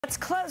Let's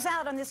close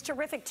out on this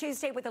terrific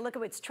Tuesday with a look at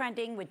what's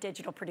trending with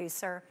digital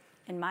producer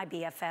and my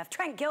BFF,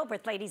 Trent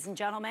Gilbert, ladies and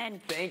gentlemen.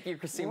 Thank you,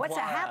 Christine. What's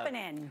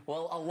happening?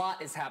 Well, a lot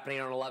is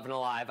happening on 11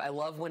 Alive. I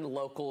love when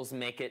locals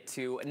make it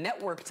to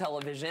network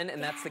television,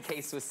 and that's the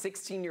case with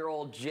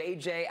 16-year-old Jay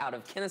Jay out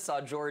of Kennesaw,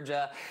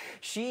 Georgia.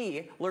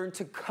 She learned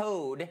to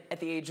code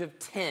at the age of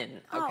 10,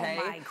 okay?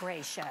 Oh, my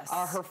gracious.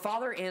 Her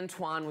father,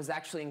 Antoine, was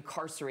actually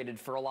incarcerated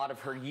for a lot of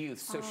her youth,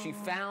 so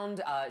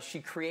she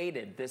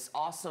created this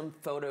awesome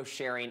photo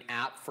sharing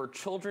app for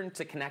children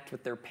to connect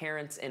with their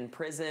parents in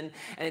prison,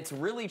 and it's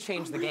really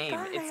changed the game.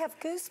 God, I have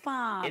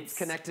goosebumps. It's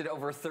connected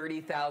over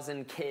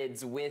 30,000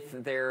 kids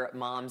with their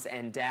moms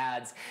and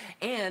dads.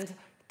 And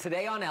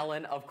today on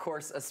Ellen, of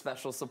course, a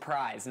special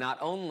surprise. Not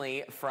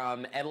only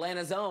from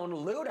Atlanta's own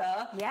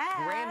Luda,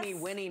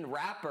 Grammy-winning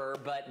rapper,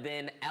 but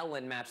then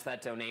Ellen matched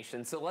that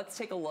donation. So let's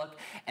take a look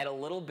at a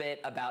little bit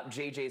about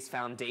JJ's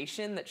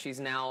foundation that she's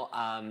now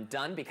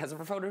done because of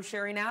her photo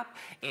sharing app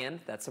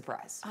and that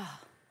surprise.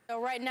 So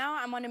right now,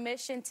 I'm on a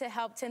mission to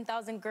help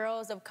 10,000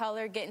 girls of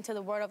color get into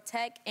the world of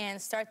tech and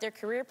start their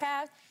career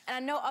path. And I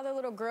know other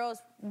little girls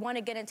want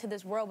to get into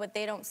this world, but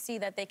they don't see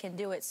that they can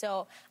do it.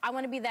 So I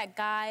want to be that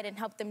guide and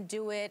help them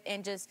do it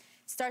and just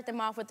start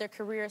them off with their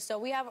career. So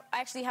we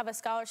actually have a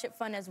scholarship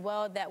fund as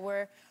well that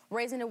we're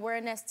raising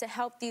awareness to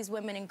help these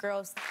women and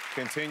girls.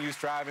 Continue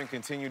striving,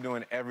 continue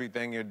doing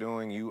everything you're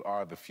doing. You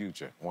are the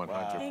future, 100%.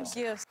 Wow. Thank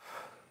you.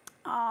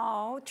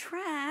 Oh,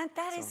 Trent,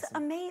 that is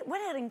amazing. What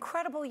an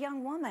incredible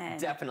young woman.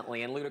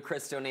 Definitely, and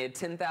Ludacris donated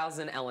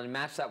 10,000. Ellen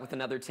matched that with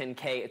another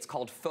 10K. It's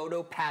called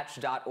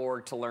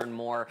photopatch.org to learn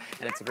more,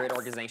 and it's a great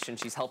organization.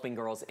 She's helping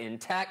girls in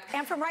tech.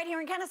 And from right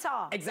here in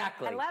Kennesaw.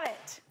 Exactly. I love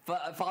it.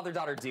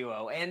 Father-daughter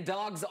duo and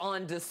dogs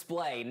on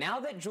display. Now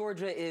that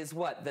Georgia is,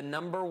 what, the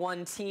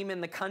 #1 team in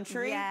the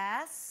country?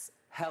 Yes.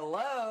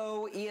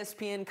 Hello,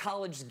 ESPN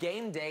College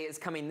Game Day is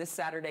coming this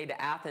Saturday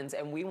to Athens,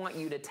 and we want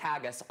you to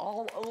tag us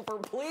all over,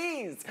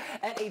 please,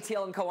 at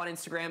ATL & Co. on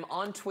Instagram,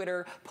 on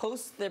Twitter.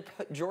 Post the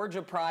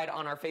Georgia Pride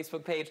on our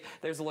Facebook page.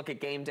 There's a look at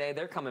Game Day.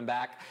 They're coming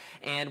back,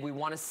 and we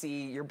want to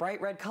see your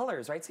bright red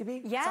colors, right,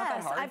 CB? Yes, it's not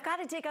that hard. I've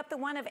got to dig up the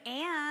one of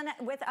Anne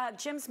with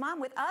Jim's mom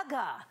with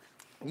Ugga.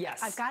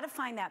 Yes. I've got to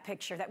find that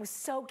picture. That was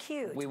so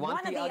cute. We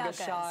want the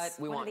Ugga shot.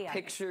 We want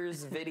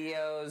pictures,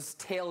 videos,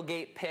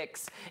 tailgate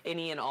pics,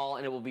 any and all,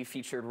 and it will be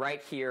featured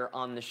right here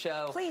on the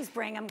show. Please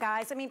bring them,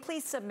 guys. I mean,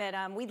 please submit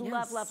them. We'd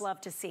love, love,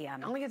 love to see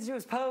them. All we get to do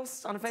is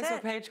post on a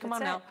Facebook page. Come on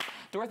now.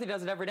 Dorothy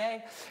does it every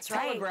day.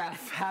 Telegraph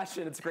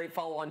Fashion. It's a great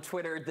follow on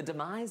Twitter. The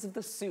demise of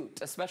the suit,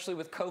 especially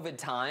with COVID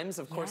times.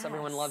 Of course,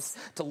 everyone loves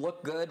to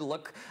look good.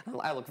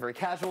 I look very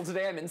casual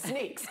today. I'm in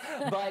sneaks.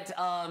 But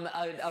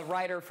a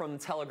writer from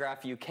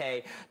Telegraph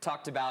UK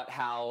talked about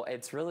how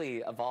it's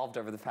really evolved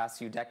over the past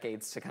few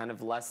decades to kind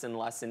of lessen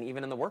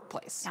even in the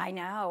workplace. I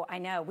know, I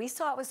know. We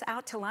saw it was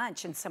out to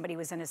lunch and somebody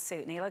was in a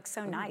suit and he looked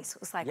so nice.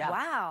 It was like,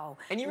 wow,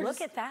 and look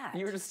at that.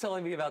 You were just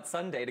telling me about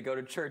Sunday to go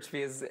to church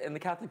because in the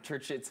Catholic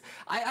Church,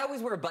 I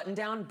always wear a button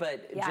down,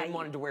 but Jim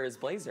wanted to wear his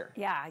blazer.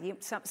 Yeah,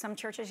 some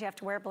churches you have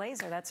to wear a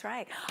blazer, that's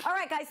right. All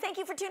right, guys, thank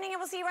you for tuning in.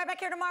 We'll see you right back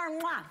here tomorrow.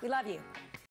 Mwah. We love you.